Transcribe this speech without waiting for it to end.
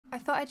I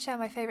thought I'd share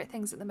my favourite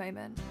things at the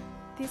moment.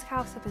 These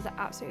calf slippers are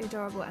absolutely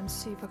adorable and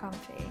super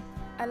comfy.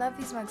 I love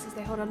these mugs as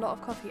they hold a lot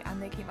of coffee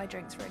and they keep my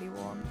drinks really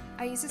warm.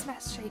 I use this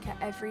Mess shaker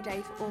every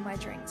day for all my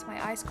drinks,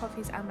 my iced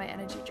coffees and my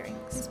energy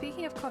drinks. And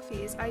speaking of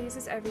coffees, I use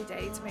this every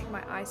day to make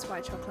my iced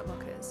white chocolate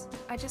mochas.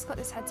 I just got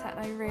this headset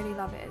and I really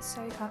love it, it's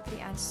so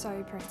comfy and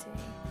so pretty.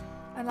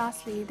 And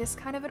lastly, this is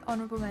kind of an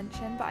honourable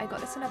mention, but I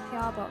got this in a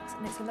PR box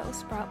and it's a little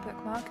Sprout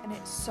bookmark and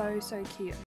it's so cute.